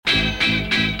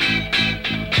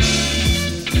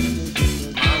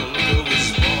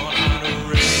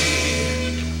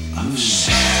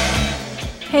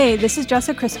Hey, this is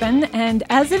Jessa Crispin, and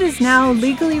as it is now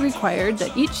legally required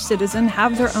that each citizen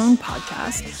have their own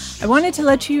podcast, I wanted to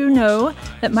let you know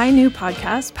that my new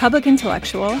podcast, Public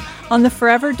Intellectual, on the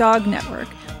Forever Dog Network,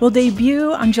 will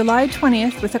debut on July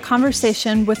 20th with a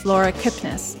conversation with Laura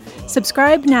Kipnis.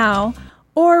 Subscribe now,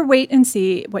 or wait and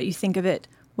see what you think of it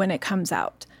when it comes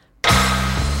out.